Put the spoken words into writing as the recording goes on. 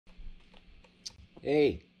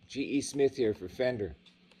Hey, G.E. Smith here for Fender.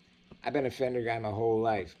 I've been a Fender guy my whole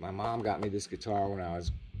life. My mom got me this guitar when I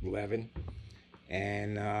was 11,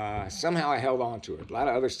 and somehow I held on to it. A lot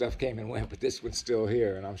of other stuff came and went, but this one's still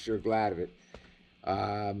here, and I'm sure glad of it.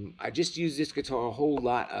 I just used this guitar a whole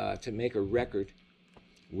lot to make a record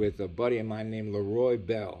with a buddy of mine named Leroy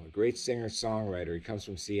Bell, a great singer-songwriter. He comes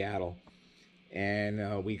from Seattle.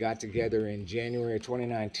 And we got together in January of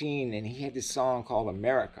 2019, and he had this song called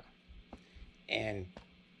America. And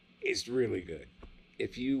it's really good.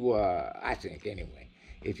 If you, I think anyway,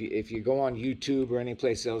 if you go on YouTube or any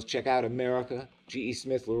place else, check out America, G.E.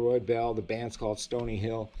 Smith, Leroy Bell. The band's called Stony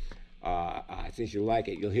Hill. I think you'll like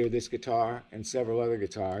it. You'll hear this guitar and several other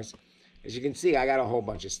guitars. As you can see, I got a whole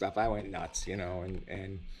bunch of stuff. I went nuts, you know,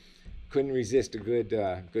 and couldn't resist a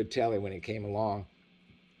good telly when it came along.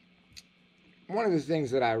 One of the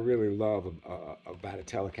things that I really love about a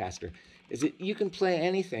Telecaster is that you can play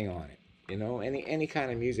anything on it. You know, any kind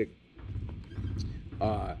of music.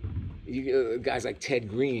 Guys like Ted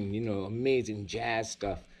Green, you know, amazing jazz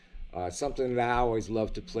stuff. Something that I always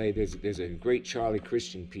love to play. There's a great Charlie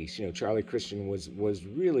Christian piece. You know, Charlie Christian was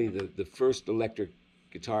really the first electric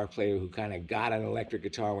guitar player who kind of got an electric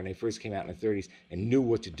guitar when they first came out in the 30s and knew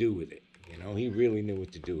what to do with it. You know, he really knew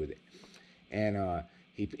what to do with it. And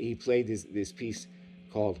he played this piece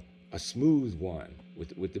called A Smooth One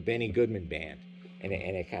with the Benny Goodman Band. And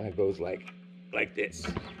it kind of goes like this.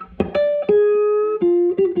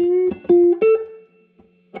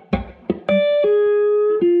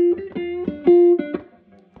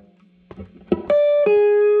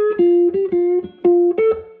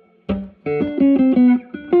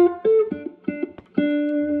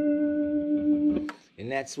 Isn't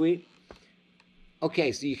that sweet?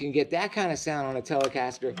 Okay, so you can get that kind of sound on a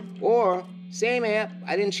Telecaster, or same amp.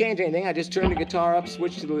 I didn't change anything. I just turned the guitar up,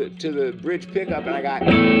 switched to the bridge pickup, and I got.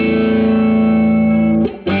 I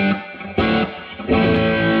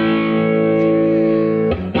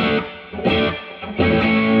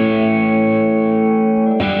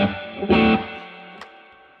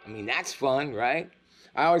mean, that's fun, right?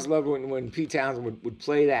 I always loved when Pete Townsend would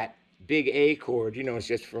play that big A chord. You know, it's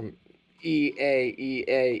just from E, A, E,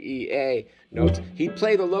 A, E, A notes. He'd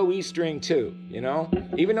play the low E string too, you know?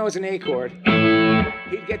 Even though it's an A chord,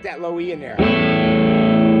 he'd get that low E in there.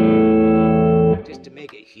 Just to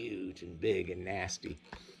make it huge and big and nasty.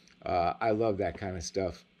 I love that kind of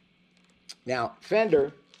stuff. Now,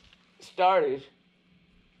 Fender started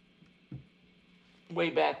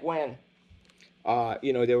way back when,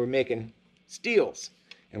 you know, they were making steels.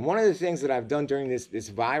 And one of the things that I've done during this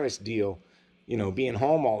virus deal, you know, being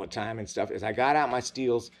home all the time and stuff, is I got out my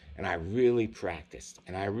steels and I really practiced.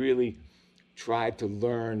 And I really tried to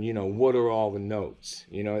learn, you know, what are all the notes?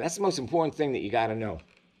 You know, that's the most important thing that you got to know.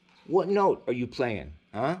 What note are you playing,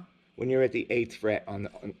 huh? When you're at the 8th fret on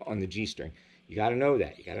the G string. You got to know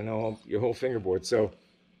that. You got to know your whole fingerboard. So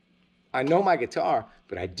I know my guitar,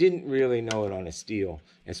 but I didn't really know it on a steel.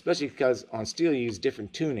 Especially because on steel you use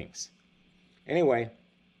different tunings. Anyway,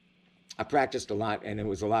 I practiced a lot, and it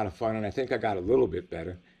was a lot of fun, and I think I got a little bit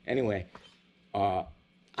better. Anyway,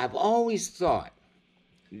 I've always thought,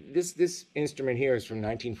 this instrument here is from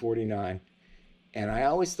 1949, and I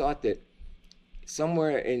always thought that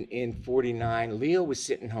somewhere in 49, Leo was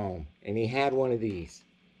sitting home, and he had one of these,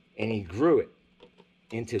 and he grew it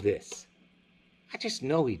into this. I just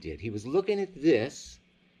know he did. He was looking at this,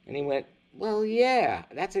 and he went, well, yeah,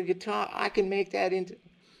 that's a guitar. I can make that into...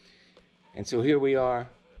 And so here we are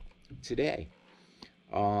today.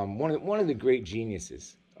 One of the great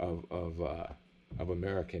geniuses of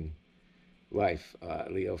American life,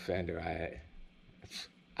 Leo Fender.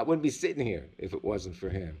 I wouldn't be sitting here if it wasn't for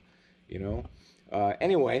him, you know.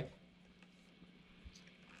 Anyway,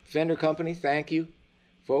 Fender Company, thank you,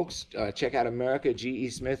 folks. Check out America, G.E.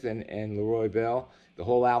 Smith and Leroy Bell. The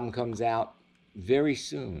whole album comes out very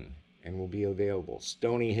soon and will be available.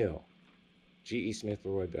 Stony Hill, G.E. Smith,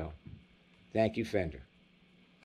 Leroy Bell. Thank you, Fender.